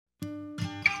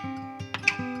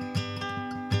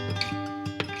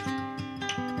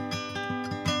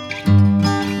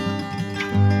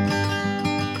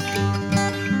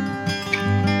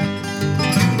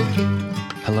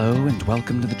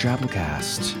Welcome to the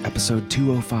Drabblecast, episode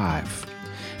 205.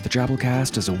 The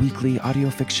Drabblecast is a weekly audio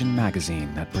fiction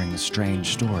magazine that brings strange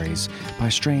stories by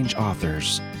strange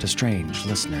authors to strange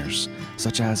listeners,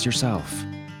 such as yourself.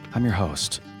 I'm your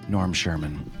host, Norm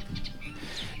Sherman.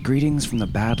 Greetings from the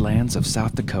Badlands of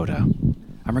South Dakota.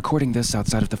 I'm recording this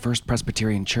outside of the First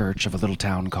Presbyterian Church of a little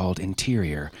town called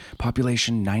Interior,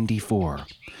 population 94.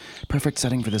 Perfect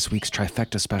setting for this week's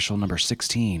Trifecta Special number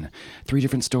 16. 3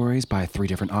 different stories by 3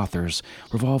 different authors,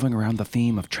 revolving around the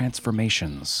theme of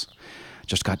transformations.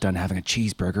 Just got done having a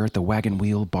cheeseburger at the Wagon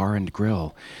Wheel Bar and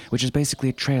Grill, which is basically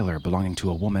a trailer belonging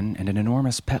to a woman and an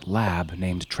enormous pet lab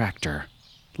named Tractor.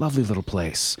 Lovely little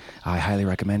place. I highly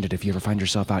recommend it if you ever find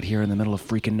yourself out here in the middle of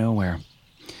freaking nowhere.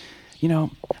 You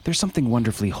know, there's something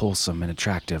wonderfully wholesome and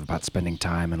attractive about spending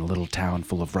time in a little town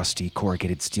full of rusty,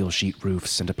 corrugated steel sheet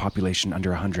roofs and a population under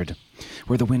 100,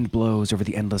 where the wind blows over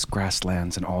the endless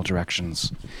grasslands in all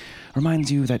directions.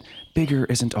 Reminds you that bigger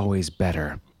isn't always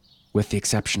better, with the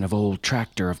exception of old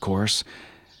Tractor, of course,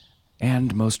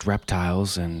 and most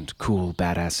reptiles and cool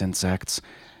badass insects,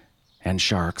 and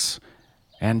sharks,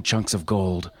 and chunks of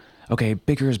gold. Okay,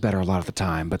 bigger is better a lot of the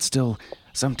time, but still,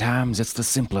 sometimes it's the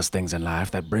simplest things in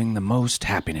life that bring the most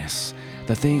happiness.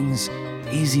 The things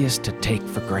easiest to take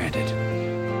for granted.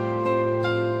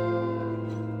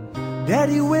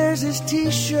 Daddy wears his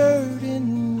t-shirt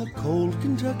in the cold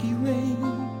Kentucky rain,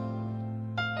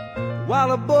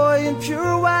 while a boy in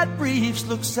pure white briefs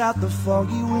looks out the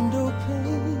foggy window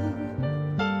pane.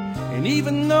 And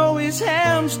even though his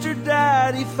hamster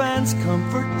died, he finds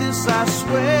comfort, this I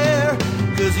swear.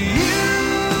 'Cause you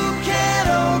can't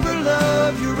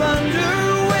overlove your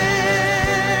underwear.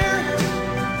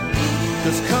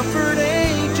 'Cause comfort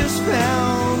ain't just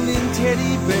found in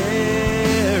teddy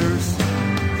bears.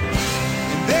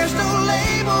 And there's no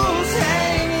labels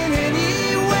hanging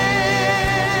anywhere.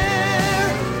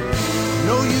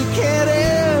 No, you can't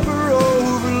ever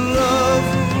overlove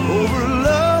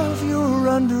your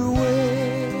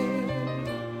underwear.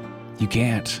 You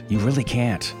can't. You really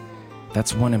can't.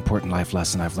 That's one important life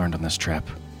lesson I've learned on this trip.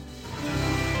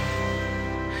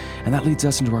 And that leads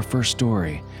us into our first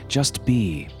story, Just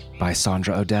Be, by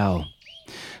Sandra Odell.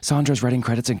 Sandra's writing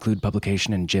credits include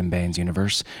publication in Jim Bain's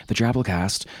universe, the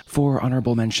Drabblecast, 4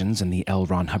 honorable mentions in the L.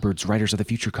 Ron Hubbard's Writers of the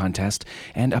Future contest,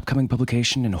 and upcoming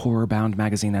publication in horror-bound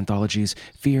magazine anthologies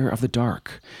Fear of the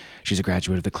Dark. She's a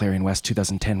graduate of the Clarion West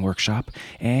 2010 workshop,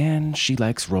 and she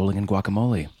likes rolling in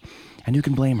guacamole. And who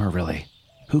can blame her, really?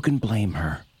 Who can blame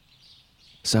her?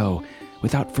 So,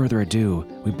 without further ado,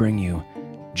 we bring you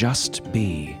Just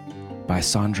Be by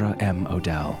Sandra M.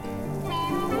 Odell.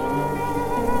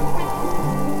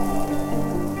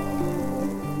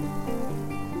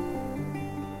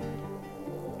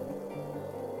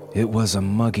 It was a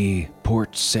muggy,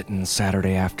 porch-sittin'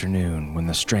 Saturday afternoon when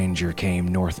the stranger came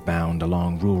northbound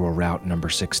along rural route number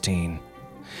 16.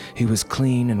 He was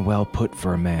clean and well put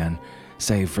for a man,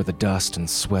 save for the dust and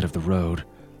sweat of the road.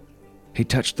 He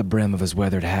touched the brim of his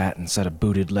weathered hat and set a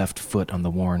booted left foot on the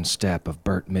worn step of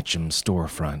Bert Mitchum's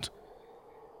storefront.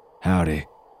 "Howdy.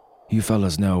 You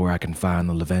fellas know where I can find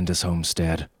the Lavendis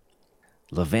homestead?"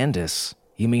 "Lavendis?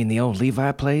 You mean the old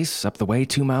Levi place, up the way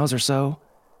 2 miles or so?"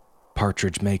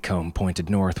 Partridge Maycomb pointed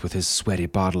north with his sweaty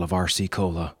bottle of RC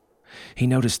Cola. He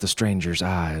noticed the stranger's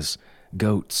eyes,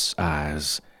 goat's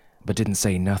eyes, but didn't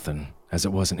say nothing, as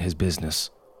it wasn't his business.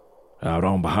 "Out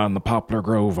on behind the poplar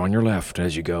grove on your left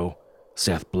as you go,"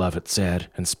 Seth Blovett said,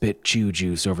 and spit chew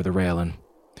juice over the railing.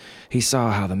 He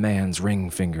saw how the man's ring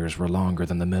fingers were longer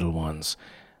than the middle ones,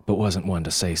 but wasn't one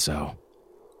to say so.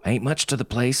 "Ain't much to the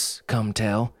place, come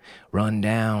tell. Run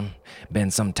down.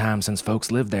 Been some time since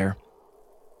folks lived there."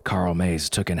 Carl Mays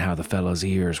took in how the fellow's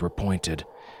ears were pointed,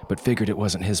 but figured it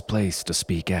wasn't his place to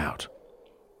speak out.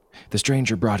 The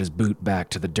stranger brought his boot back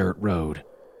to the dirt road.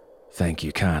 "Thank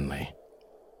you kindly."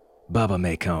 Bubba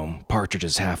Maycomb,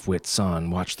 Partridge's half-wit son,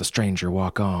 watched the stranger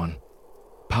walk on.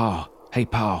 "Pa, hey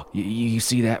Pa, you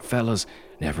see that, fellas?"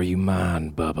 "Never you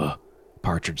mind, Bubba,"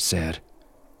 Partridge said,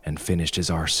 and finished his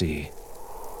RC.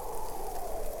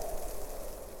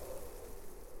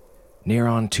 Near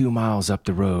on 2 miles up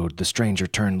the road, the stranger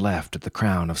turned left at the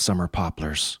crown of summer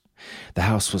poplars. The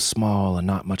house was small and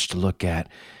not much to look at,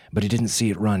 but he didn't see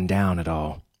it run down at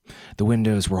all. The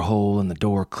windows were whole and the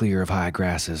door clear of high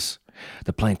grasses.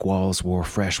 The plank walls wore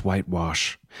fresh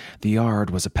whitewash. The yard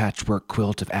was a patchwork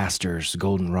quilt of asters,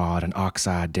 goldenrod, and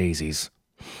ox-eyed daisies.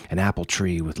 An apple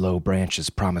tree with low branches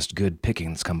promised good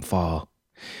pickings come fall.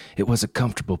 It was a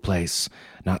comfortable place,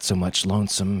 not so much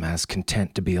lonesome as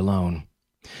content to be alone.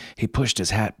 He pushed his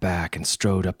hat back and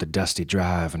strode up the dusty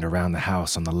drive and around the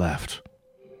house on the left.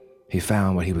 He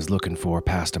found what he was looking for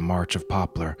past a march of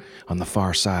poplar on the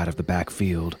far side of the back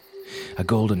field. A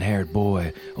golden-haired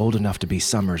boy, old enough to be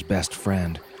Summer's best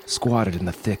friend, squatted in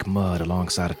the thick mud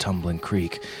alongside a tumbling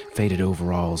creek, faded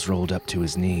overalls rolled up to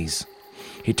his knees.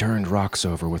 He turned rocks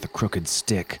over with a crooked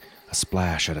stick, a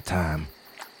splash at a time.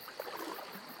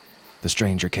 The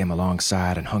stranger came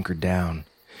alongside and hunkered down.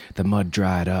 The mud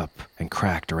dried up and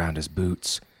cracked around his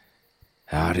boots.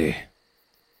 "Howdy."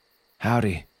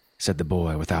 "Howdy," said the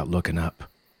boy without looking up.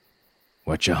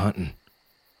 "What you huntin'?"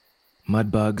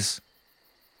 "Mudbugs."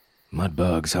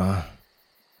 "Mudbugs, huh?"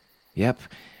 "Yep,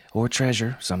 or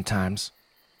treasure, sometimes."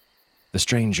 The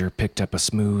stranger picked up a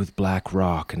smooth black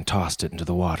rock and tossed it into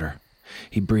the water.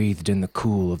 He breathed in the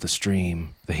cool of the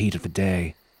stream, the heat of the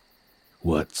day.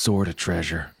 "What sort of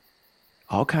treasure?"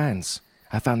 "All kinds.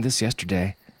 I found this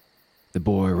yesterday." The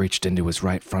boy reached into his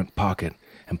right front pocket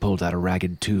and pulled out a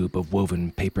ragged tube of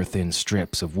woven paper-thin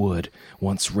strips of wood,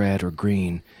 once red or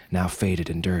green, now faded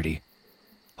and dirty.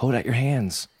 "Hold out your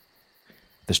hands."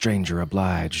 The stranger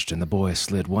obliged, and the boy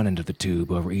slid one end of the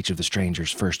tube over each of the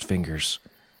stranger's first fingers.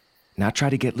 "Now try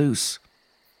to get loose."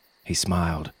 He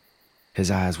smiled. His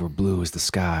eyes were blue as the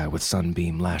sky with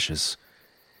sunbeam lashes.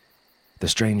 The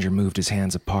stranger moved his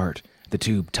hands apart. The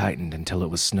tube tightened until it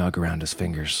was snug around his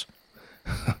fingers.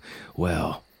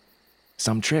 "Well,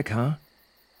 some trick, huh?"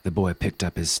 The boy picked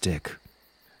up his stick.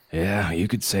 "Yeah, you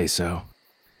could say so."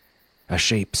 A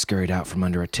shape scurried out from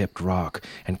under a tipped rock,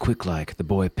 and quick-like, the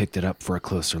boy picked it up for a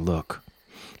closer look.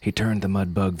 He turned the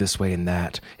mud bug this way and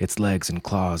that, its legs and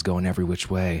claws going every which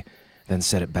way, then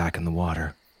set it back in the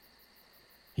water.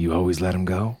 "You always let him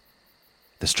go?"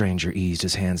 The stranger eased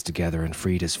his hands together and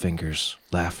freed his fingers,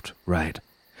 left, right.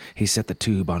 He set the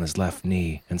tube on his left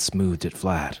knee and smoothed it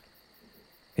flat.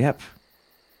 "Yep."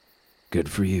 "Good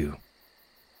for you."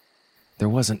 There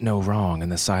wasn't no wrong in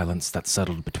the silence that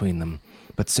settled between them,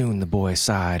 but soon the boy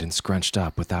sighed and scrunched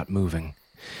up without moving.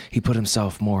 He put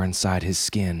himself more inside his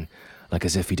skin, like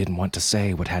as if he didn't want to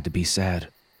say what had to be said.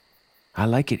 "I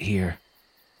like it here."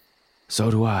 "So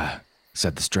do I,"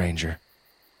 said the stranger.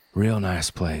 "Real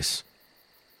nice place."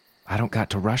 "I don't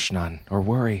got to rush none or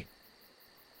worry."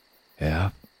 "Yeah?"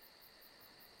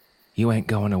 "You ain't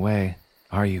going away,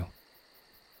 are you?"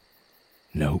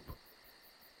 "Nope."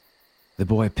 The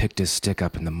boy picked his stick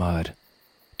up in the mud.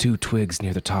 2 twigs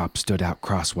near the top stood out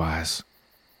crosswise.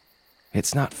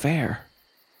 "It's not fair."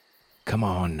 "Come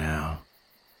on now."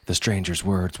 The stranger's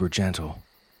words were gentle.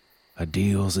 "A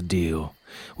deal's a deal.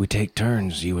 We take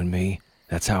turns, you and me.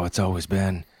 That's how it's always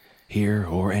been, here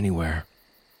or anywhere."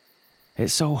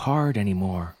 "It's so hard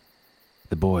anymore."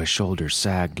 The boy's shoulders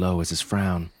sagged low as his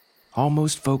frown. "All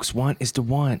most folks want is to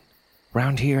want.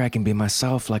 Round here I can be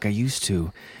myself like I used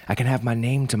to. I can have my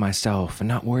name to myself and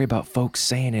not worry about folks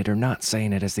saying it or not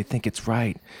saying it as they think it's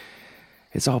right.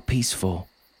 It's all peaceful."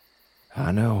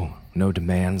 "I know. No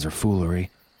demands or foolery.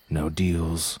 No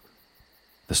deals."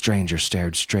 The stranger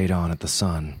stared straight on at the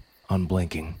sun,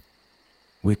 unblinking.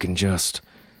 "We can just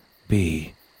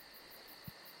be."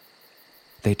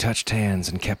 They touched hands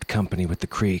and kept company with the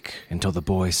creek until the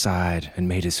boy sighed and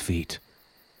made his feet.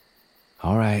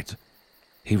 "All right."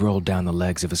 He rolled down the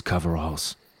legs of his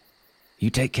coveralls. "You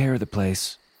take care of the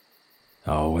place."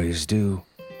 "Always do."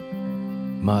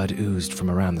 Mud oozed from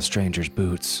around the stranger's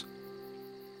boots.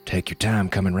 "Take your time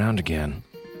coming round again."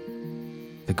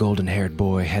 The golden-haired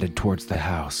boy headed towards the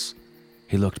house.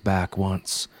 He looked back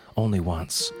once, only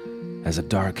once, as a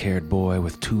dark-haired boy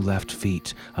with 2 left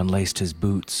feet unlaced his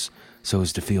boots so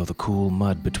as to feel the cool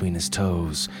mud between his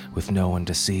toes with no one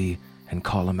to see and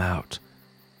call him out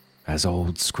as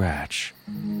Old Scratch.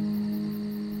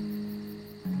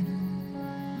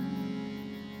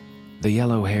 The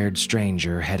yellow-haired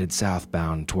stranger headed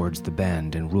southbound towards the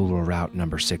bend in rural route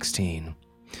number 16.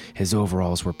 His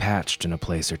overalls were patched in a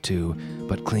place or two,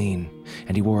 but clean,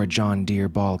 and he wore a John Deere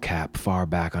ball cap far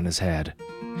back on his head.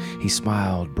 He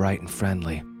smiled bright and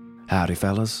friendly. "Howdy,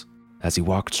 fellas," as he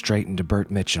walked straight into Bert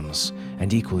Mitchum's,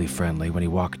 and equally friendly when he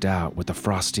walked out with a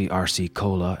frosty RC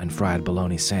Cola and fried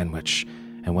bologna sandwich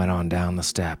and went on down the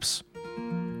steps.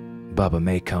 Bubba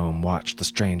Maycomb watched the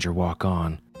stranger walk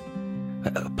on.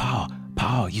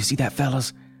 Pa, you see that,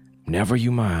 fellas?" "Never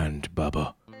you mind,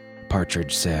 Bubba,"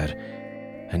 Partridge said,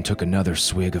 and took another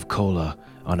swig of cola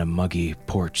on a muggy,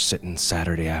 porch-sitting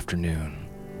Saturday afternoon.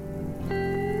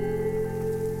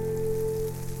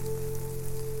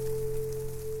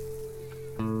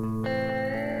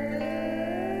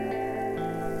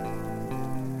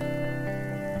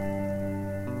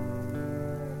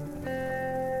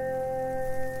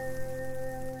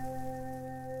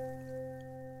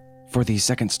 For the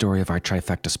second story of our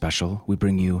Trifecta special, we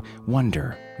bring you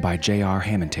Wonder by J.R.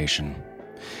 Hamantation.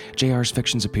 JR's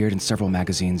fictions appeared in several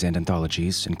magazines and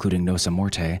anthologies, including Nosa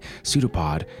Morte,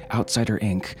 Pseudopod, Outsider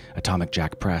Inc., Atomic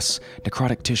Jack Press,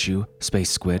 Necrotic Tissue, Space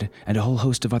Squid, and a whole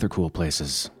host of other cool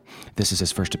places. This is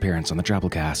his first appearance on the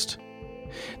Drabblecast.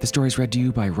 The story is read to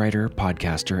you by writer,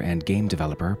 podcaster, and game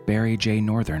developer Barry J.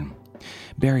 Northern.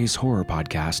 Barry's horror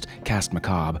podcast, Cast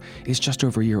Macabre, is just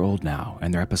over a year old now,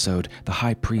 and their episode, The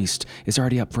High Priest, is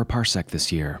already up for a parsec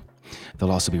this year.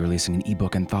 They'll also be releasing an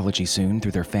ebook anthology soon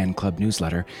through their fan club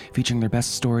newsletter, featuring their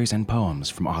best stories and poems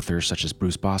from authors such as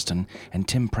Bruce Boston and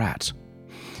Tim Pratt.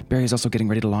 Barry is also getting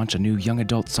ready to launch a new young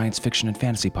adult science fiction and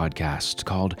fantasy podcast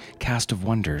called Cast of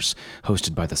Wonders,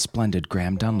 hosted by the splendid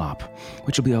Graham Dunlop,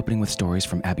 which will be opening with stories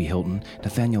from Abby Hilton,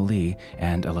 Nathaniel Lee,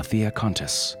 and Alethea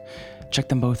Contis. Check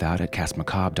them both out at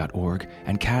castmacabre.org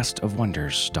and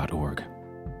castofwonders.org.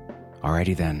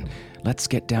 Alrighty then, let's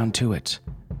get down to it.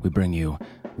 We bring you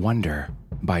Wonder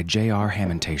by J.R.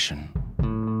 Hamantation.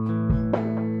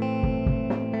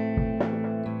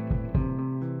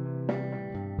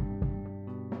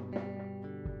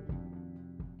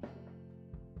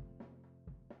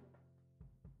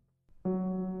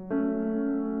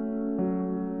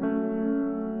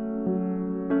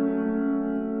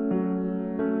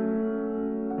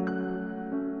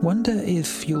 Wonder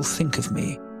if you'll think of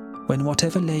me when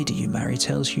whatever lady you marry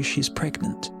tells you she's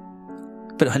pregnant.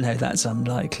 But I know that's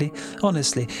unlikely.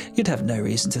 Honestly, you'd have no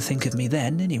reason to think of me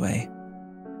then, anyway.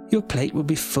 Your plate will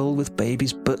be full with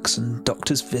babies' books and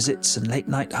doctor's visits and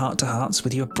late-night heart-to-hearts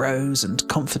with your bros and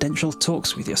confidential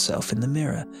talks with yourself in the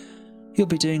mirror. You'll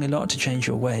be doing a lot to change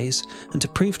your ways and to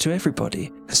prove to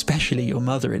everybody, especially your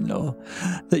mother-in-law,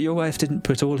 that your wife didn't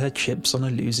put all her chips on a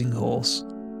losing horse.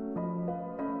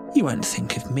 You won't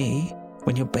think of me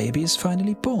when your baby is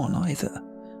finally born either.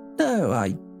 No,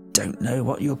 I don't know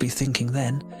what you'll be thinking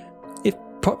then. If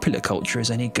popular culture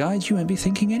is any guide, you won't be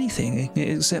thinking anything,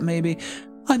 except maybe,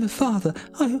 I'm a father,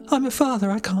 I'm a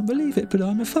father, I can't believe it, but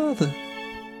I'm a father.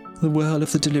 The whirl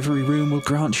of the delivery room will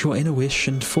grant your inner wish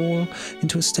and fall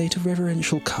into a state of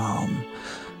reverential calm.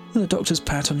 The doctor's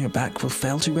pat on your back will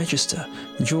fail to register,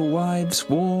 and your wife's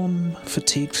warm,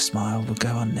 fatigued smile will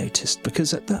go unnoticed,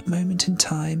 because at that moment in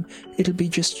time, it'll be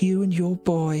just you and your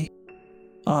boy.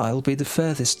 I'll be the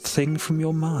furthest thing from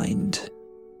your mind.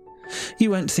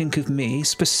 You won't think of me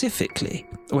specifically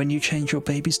when you change your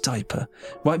baby's diaper,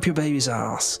 wipe your baby's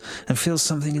ass, and feel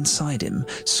something inside him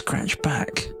scratch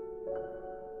back.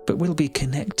 But we'll be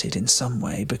connected in some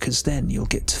way, because then you'll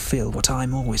get to feel what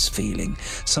I'm always feeling,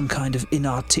 some kind of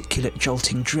inarticulate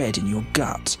jolting dread in your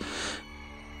gut.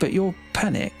 But your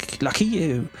panic, lucky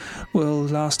you, will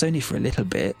last only for a little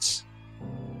bit.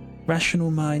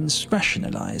 Rational minds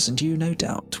rationalise, and you, no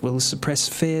doubt, will suppress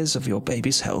fears of your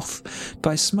baby's health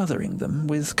by smothering them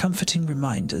with comforting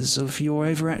reminders of your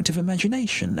overactive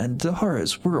imagination and the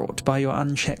horrors wrought by your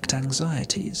unchecked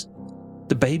anxieties.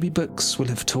 The baby books will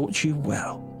have taught you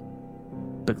well,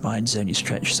 but mine's only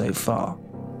stretched so far,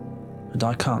 and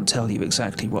I can't tell you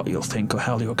exactly what you'll think or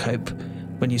how you'll cope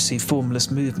when you see formless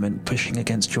movement pushing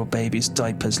against your baby's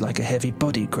diapers like a heavy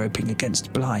body groping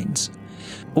against blinds,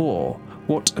 or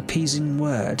what appeasing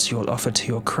words you'll offer to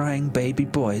your crying baby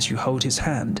boy as you hold his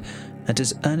hand, and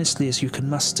as earnestly as you can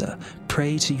muster,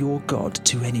 pray to your God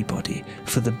to anybody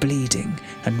for the bleeding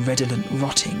and redolent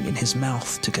rotting in his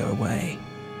mouth to go away.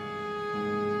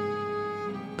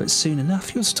 But soon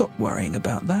enough you'll stop worrying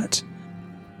about that,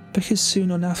 because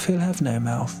soon enough he'll have no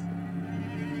mouth.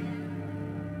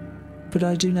 But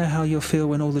I do know how you'll feel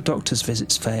when all the doctor's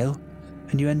visits fail,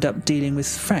 and you end up dealing with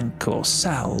Frank or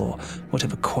Sal or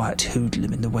whatever quiet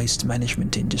hoodlum in the waste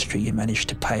management industry you manage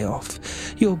to pay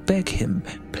off. You'll beg him,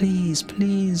 please,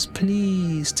 please,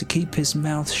 please, to keep his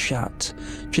mouth shut.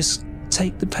 Just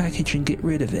take the package and get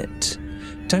rid of it.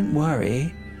 Don't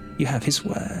worry, you have his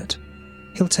word.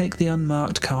 He'll take the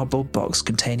unmarked cardboard box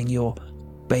containing your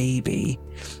baby,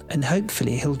 and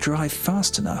hopefully he'll drive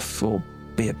fast enough, or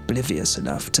be oblivious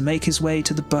enough, to make his way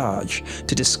to the barge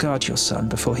to discard your son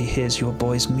before he hears your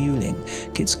boy's mewling,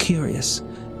 gets curious,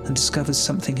 and discovers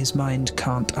something his mind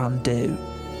can't undo.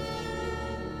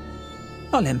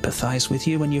 I'll empathise with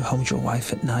you when you hold your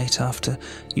wife at night after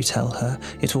you tell her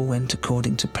it all went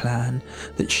according to plan,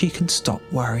 that she can stop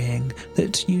worrying,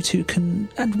 that you two can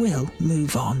and will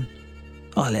move on.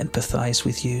 I'll empathise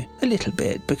with you a little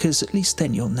bit, because at least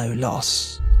then you'll know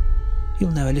loss.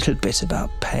 You'll know a little bit about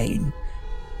pain.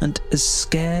 And as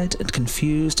scared and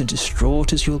confused and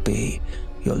distraught as you'll be,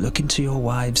 you'll look into your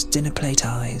wife's dinner plate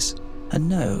eyes and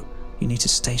know you need to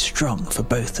stay strong for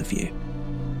both of you.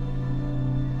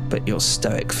 But your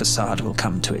stoic facade will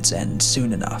come to its end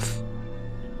soon enough.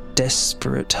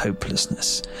 Desperate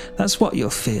hopelessness, that's what you'll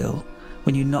feel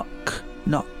when you knock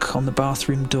knock on the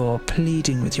bathroom door,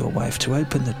 pleading with your wife to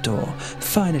open the door,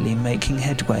 finally making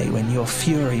headway when your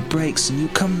fury breaks and you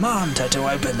command her to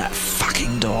open that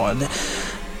fucking door. And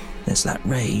there's that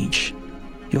rage.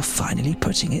 You're finally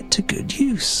putting it to good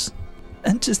use.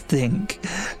 And to think,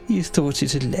 you thought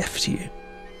it had left you.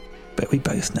 But we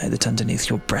both know that underneath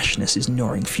your brashness is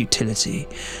gnawing futility,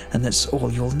 and that's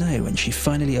all you'll know when she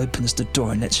finally opens the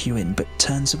door and lets you in, but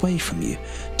turns away from you,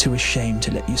 too ashamed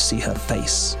to let you see her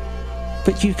face.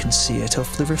 But you can see it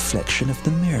off the reflection of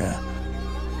the mirror.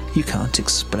 You can't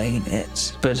explain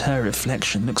it, but her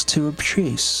reflection looks too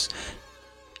obtuse.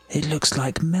 It looks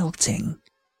like melting.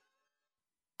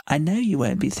 I know you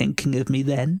won't be thinking of me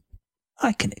then.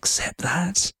 I can accept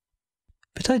that.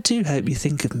 But I do hope you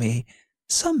think of me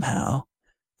somehow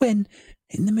when,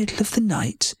 in the middle of the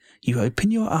night, you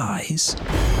open your eyes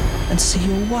and see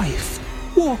your wife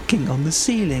walking on the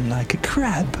ceiling like a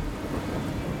crab.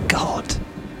 God,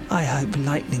 I hope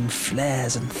lightning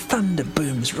flares and thunder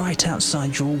booms right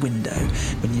outside your window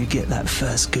when you get that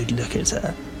first good look at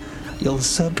her. You'll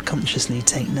subconsciously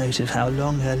take note of how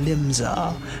long her limbs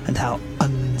are and how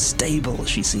unstable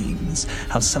she seems,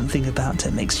 how something about her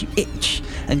makes you itch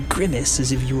and grimace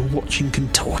as if you were watching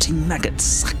contorting maggots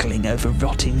suckling over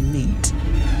rotting meat.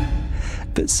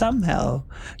 But somehow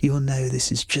you'll know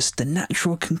this is just the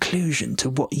natural conclusion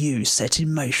to what you set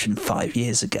in motion 5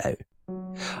 years ago.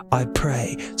 I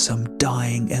pray some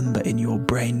dying ember in your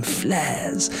brain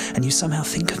flares and you somehow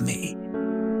think of me.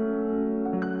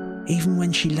 Even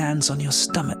when she lands on your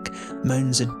stomach,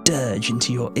 moans a dirge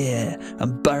into your ear,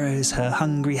 and burrows her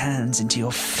hungry hands into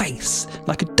your face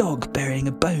like a dog burying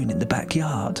a bone in the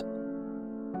backyard.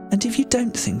 And if you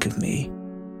don't think of me,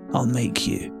 I'll make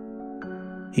you.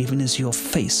 Even as your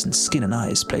face and skin and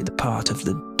eyes play the part of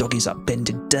the doggy's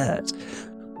upbended dirt.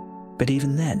 But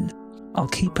even then, I'll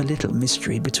keep a little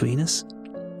mystery between us.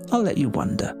 I'll let you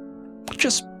wonder,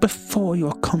 just before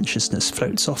your consciousness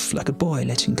floats off like a boy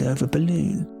letting go of a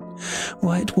balloon,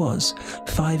 why it was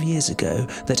 5 years ago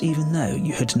that even though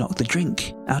you had knocked the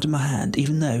drink out of my hand,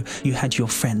 even though you had your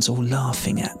friends all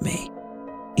laughing at me,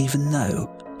 even though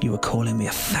you were calling me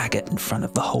a faggot in front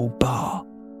of the whole bar,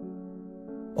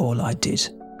 all I did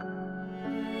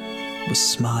was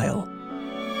smile.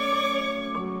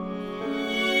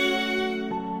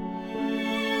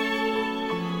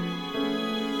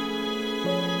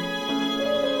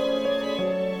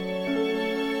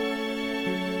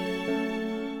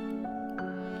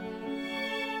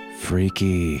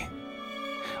 Freaky.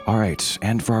 All right,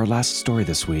 and for our last story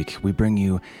this week, we bring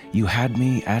you You Had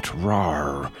Me at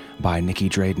Rar by Nikki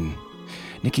Drayden.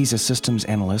 Nikki's a systems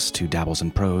analyst who dabbles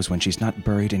in prose when she's not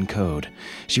buried in code.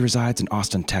 She resides in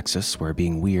Austin, Texas, where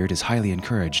being weird is highly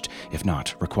encouraged, if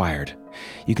not required.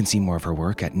 You can see more of her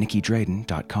work at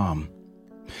nikkidrayden.com.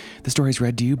 The story is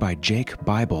read to you by Jake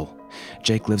Bible.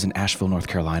 Jake lives in Asheville, North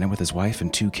Carolina with his wife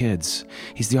and 2 kids.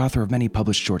 He's the author of many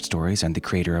published short stories and the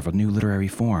creator of a new literary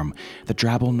form, the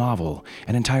Drabble novel,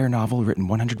 an entire novel written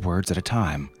 100 words at a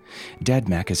time. Dead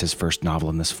Mech is his first novel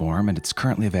in this form, and it's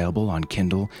currently available on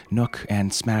Kindle, Nook, and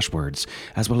Smashwords,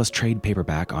 as well as trade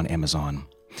paperback on Amazon.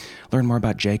 Learn more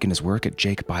about Jake and his work at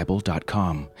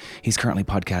jakebible.com. He's currently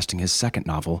podcasting his second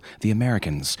novel, The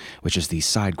Americans, which is the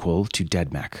sidequel to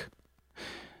Dead Mech.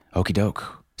 Okie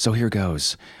doke. So here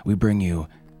goes. We bring you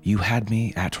You Had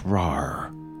Me at Rar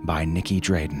by Nikki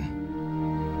Drayden.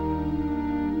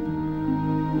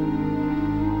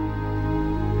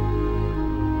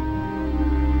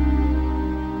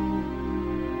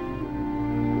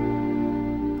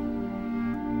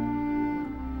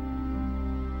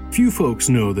 Few folks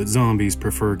know that zombies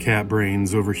prefer cat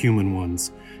brains over human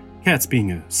ones, cats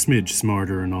being a smidge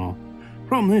smarter and all.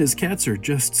 Problem is, cats are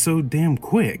just so damn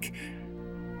quick.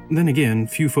 Then again,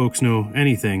 few folks know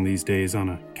anything these days on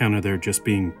account of there just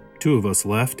being 2 of us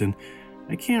left, and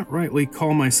I can't rightly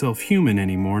call myself human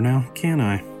anymore now, can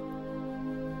I?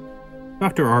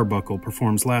 Dr. Arbuckle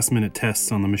performs last-minute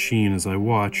tests on the machine as I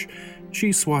watch.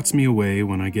 She swats me away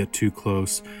when I get too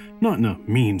close, not in a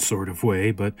mean sort of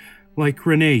way, but like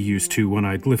Renee used to when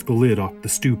I'd lift the lid off the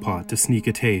stew pot to sneak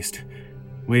a taste.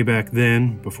 Way back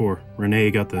then, before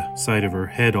Renee got the side of her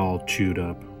head all chewed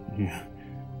up. Yeah.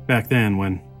 Back then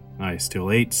when I still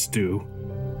ate stew.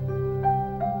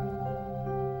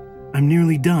 I'm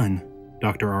nearly done,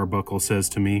 Dr. Arbuckle says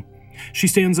to me. She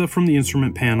stands up from the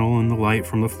instrument panel and the light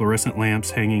from the fluorescent lamps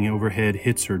hanging overhead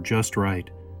hits her just right.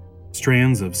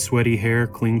 Strands of sweaty hair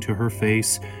cling to her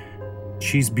face.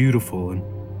 She's beautiful, and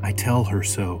I tell her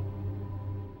so.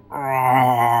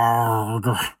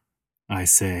 I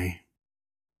say.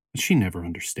 She never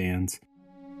understands.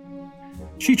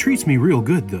 She treats me real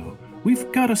good, though.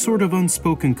 We've got a sort of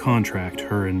unspoken contract,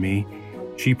 her and me.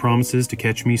 She promises to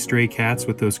catch me stray cats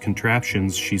with those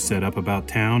contraptions she set up about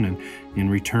town, and in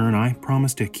return I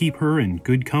promise to keep her in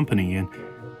good company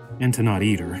and to not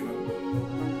eat her.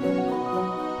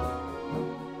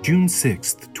 June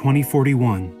 6th,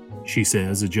 2041, she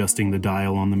says, adjusting the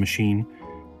dial on the machine.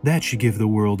 That should give the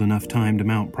world enough time to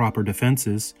mount proper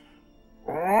defenses.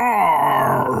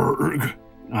 Arrgh,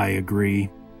 I agree.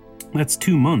 That's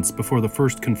 2 months before the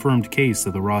first confirmed case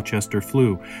of the Rochester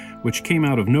flu, which came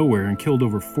out of nowhere and killed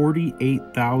over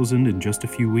 48,000 in just a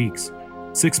few weeks.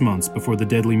 6 months before the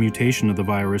deadly mutation of the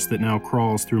virus that now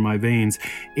crawls through my veins.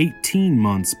 18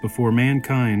 months before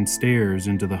mankind stares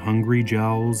into the hungry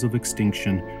jowls of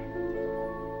extinction.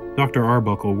 Dr.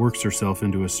 Arbuckle works herself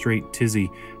into a straight tizzy,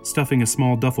 stuffing a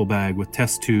small duffel bag with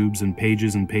test tubes and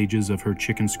pages of her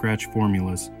chicken scratch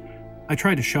formulas. I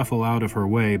try to shuffle out of her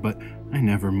way, but I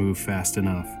never move fast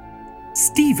enough.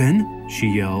 "Stephen," she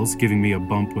yells, giving me a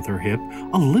bump with her hip,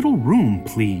 "a little room,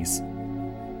 please."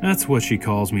 That's what she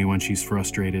calls me when she's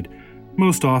frustrated.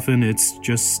 Most often it's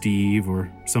just Steve, or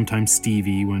sometimes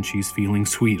Stevie when she's feeling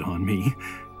sweet on me.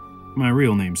 My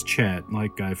real name's Chet,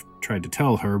 like I've tried to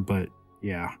tell her, but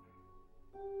yeah.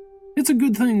 It's a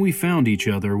good thing we found each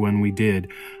other when we did.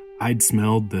 I'd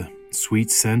smelled the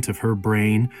sweet scent of her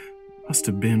brain. Must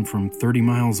have been from 30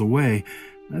 miles away.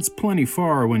 That's plenty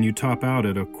far when you top out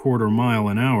at a quarter mile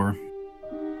an hour.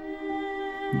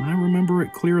 I remember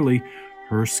it clearly.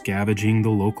 Her scavenging the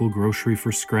local grocery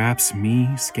for scraps, me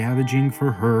scavenging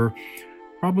for her.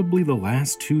 Probably the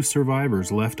last 2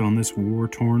 survivors left on this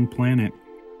war-torn planet.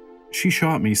 She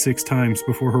shot me 6 times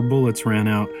before her bullets ran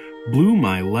out. Blew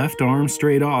my left arm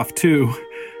straight off, too.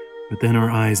 But then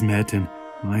our eyes met and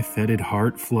my fetid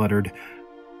heart fluttered.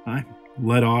 I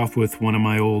let off with one of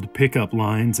my old pickup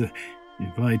lines. If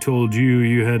I told you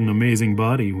you had an amazing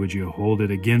body, would you hold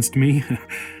it against me?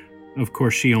 Of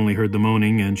course, she only heard the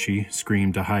moaning and she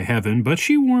screamed to high heaven, but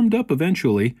she warmed up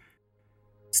eventually.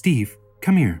 "Steve,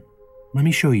 come here. Let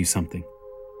me show you something."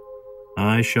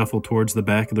 I shuffle towards the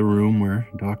back of the room where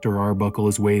Dr. Arbuckle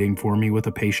is waiting for me with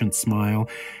a patient smile.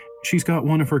 She's got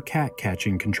one of her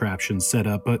cat-catching contraptions set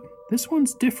up, but this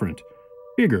one's different.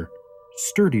 Bigger,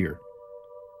 sturdier.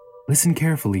 "Listen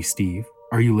carefully, Steve.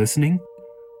 Are you listening?"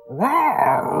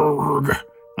 "Rargh,"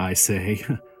 I say.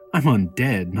 I'm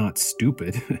undead, not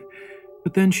stupid.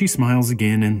 But then she smiles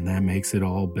again, and that makes it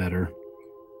all better.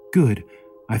 "Good.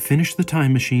 I finished the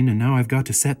time machine, and now I've got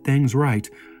to set things right.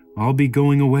 I'll be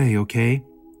going away, okay?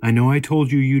 I know I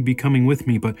told you you'd be coming with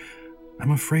me, but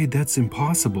I'm afraid that's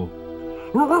impossible."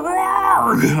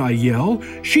 "Rargh," I yell.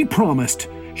 She promised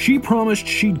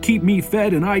she'd keep me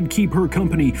fed and I'd keep her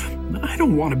company. I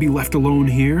don't want to be left alone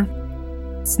here."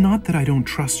 "It's not that I don't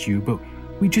trust you, but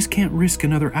we just can't risk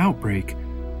another outbreak.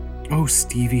 Oh,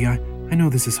 Stevie, I know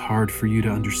this is hard for you to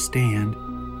understand."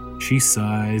 She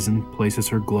sighs and places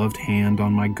her gloved hand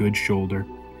on my good shoulder.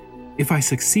 "If I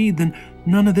succeed, then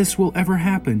none of this will ever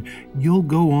happen. You'll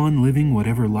go on living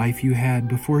whatever life you had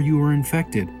before you were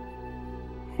infected."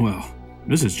 Well,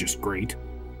 this is just great.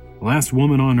 The last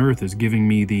woman on Earth is giving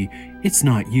me the "it's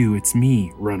not you, it's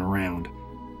me" runaround.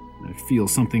 I feel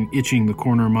something itching the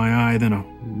corner of my eye, then a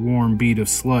warm bead of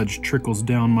sludge trickles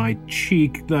down my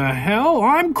cheek. The hell?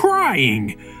 I'm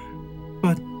crying!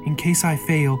 "But in case I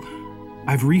fail,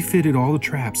 I've refitted all the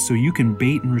traps so you can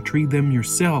bait and retrieve them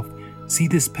yourself. See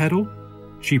this pedal?"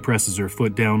 She presses her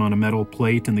foot down on a metal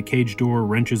plate and the cage door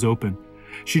wrenches open.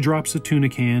 She drops a tuna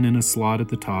can in a slot at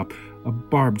the top. A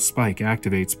barbed spike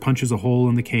activates, punches a hole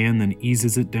in the can, then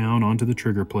eases it down onto the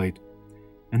trigger plate.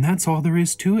 "And that's all there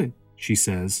is to it," she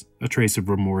says, a trace of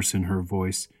remorse in her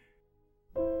voice.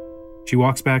 She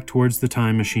walks back towards the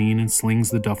time machine and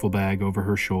slings the duffel bag over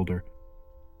her shoulder.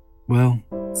 "Well,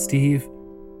 Steve,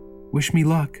 wish me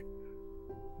luck."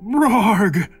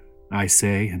 "Rargh," I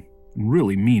say, and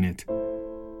really mean it.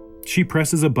 She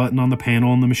presses a button on the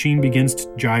panel and the machine begins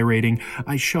gyrating.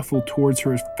 I shuffle towards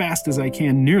her as fast as I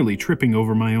can, nearly tripping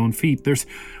over my own feet. There's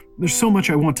so much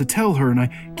I want to tell her, and I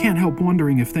can't help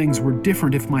wondering if things were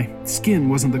different, if my skin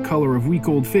wasn't the color of week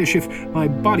old fish, if my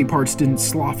body parts didn't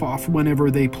slough off whenever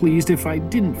they pleased, if I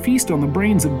didn't feast on the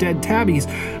brains of dead tabbies.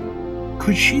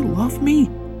 Could she love me?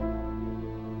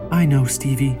 "I know,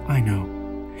 Stevie, I know.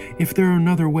 If there were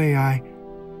another way,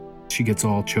 She gets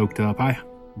all choked up. I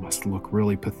must look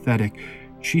really pathetic.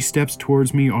 She steps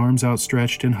towards me, arms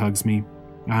outstretched, and hugs me.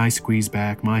 I squeeze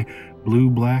back, my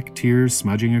blue-black tears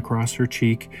smudging across her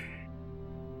cheek.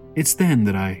 It's then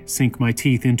that I sink my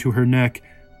teeth into her neck,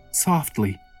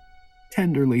 softly,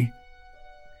 tenderly.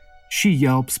 She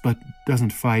yelps but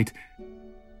doesn't fight.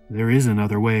 There is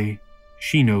another way.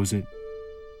 She knows it.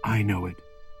 I know it.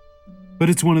 But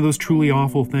it's one of those truly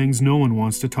awful things no one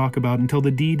wants to talk about until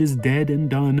the deed is dead and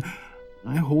done.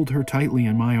 I hold her tightly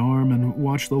in my arm and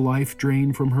watch the life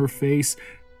drain from her face.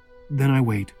 Then I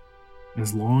wait,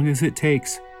 as long as it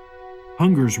takes.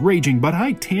 Hunger's raging, but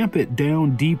I tamp it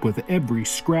down deep with every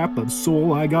scrap of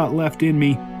soul I got left in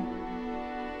me.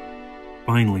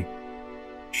 Finally,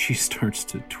 she starts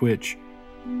to twitch,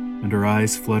 and her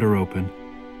eyes flutter open.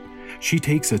 She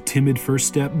takes a timid first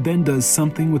step, then does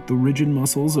something with the rigid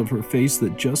muscles of her face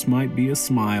that just might be a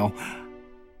smile.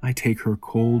 I take her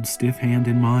cold, stiff hand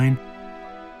in mine.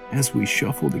 As we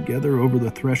shuffle together over the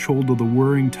threshold of the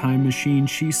whirring time machine,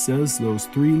 she says those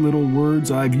three little words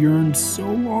I've yearned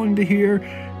so long to hear.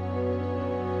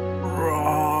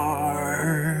 Rarg.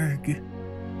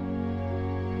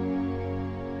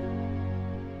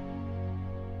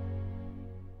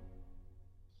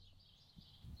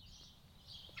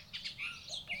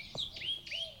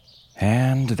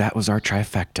 And that was our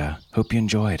trifecta. Hope you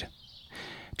enjoyed.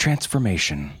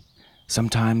 Transformation.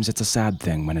 Sometimes it's a sad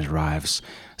thing when it arrives.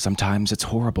 Sometimes it's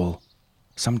horrible.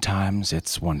 Sometimes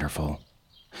it's wonderful.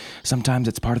 Sometimes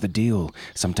it's part of the deal.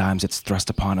 Sometimes it's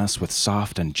thrust upon us with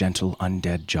soft and gentle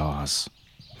undead jaws.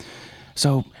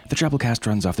 So, the Drabblecast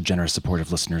runs off the generous support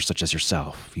of listeners such as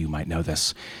yourself. You might know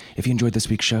this. If you enjoyed this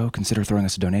week's show, consider throwing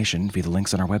us a donation via the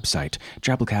links on our website,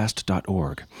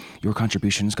 drabblecast.org. Your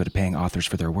contributions go to paying authors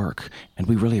for their work, and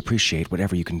we really appreciate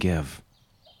whatever you can give.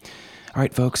 All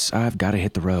right, folks, I've got to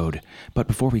hit the road. But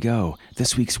before we go,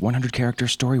 this week's 100-character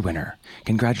story winner.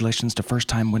 Congratulations to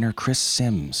first-time winner Chris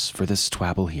Sims for this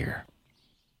twabble here.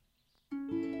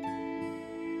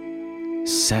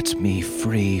 Set me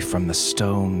free from the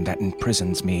stone that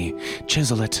imprisons me.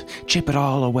 Chisel it, chip it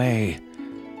all away.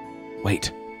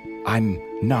 Wait, I'm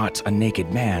not a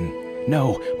naked man.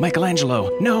 No,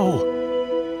 Michelangelo, no!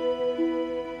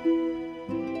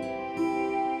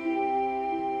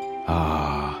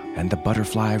 Ah, and the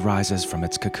butterfly rises from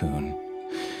its cocoon.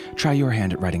 Try your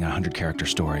hand at writing a 100-character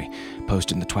story.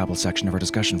 Post it in the Twabble section of our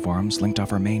discussion forums, linked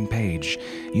off our main page.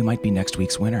 You might be next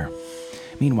week's winner.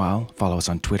 Meanwhile, follow us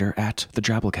on Twitter at the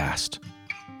Drabblecast.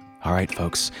 All right,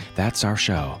 folks, that's our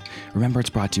show. Remember,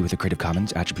 it's brought to you with a Creative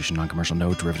Commons Attribution Non-Commercial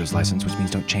No Derivatives license, which means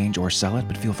don't change or sell it,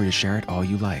 but feel free to share it all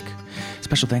you like.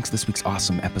 Special thanks to this week's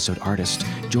awesome episode artist,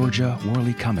 Georgia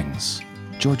Worley Cummings.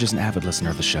 Georgia's an avid listener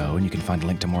of the show, and you can find a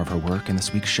link to more of her work in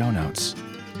this week's show notes.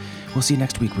 We'll see you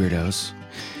next week, weirdos.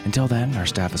 Until then, our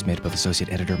staff is made up of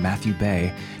Associate Editor Matthew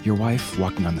Bay, your wife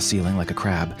walking on the ceiling like a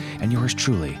crab, and yours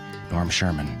truly, Norm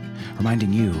Sherman,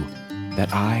 reminding you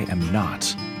that I am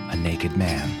not a naked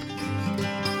man.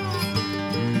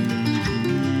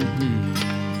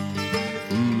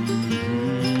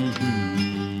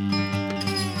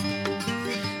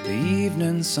 The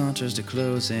evening saunters to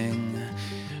closing.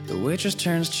 The waitress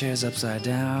turns chairs upside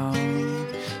down.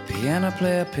 Piano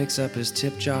player picks up his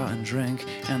tip jar and drink,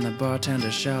 and the bartender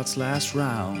shouts last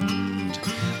round.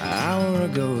 An hour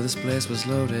ago this place was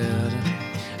loaded,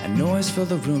 and noise filled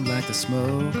the room like the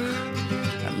smoke,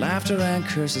 and laughter and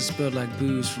curses spilled like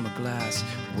booze from a glass.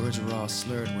 Words were all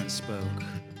slurred when spoke.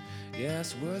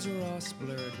 Yes, words were all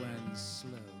slurred when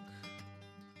slow.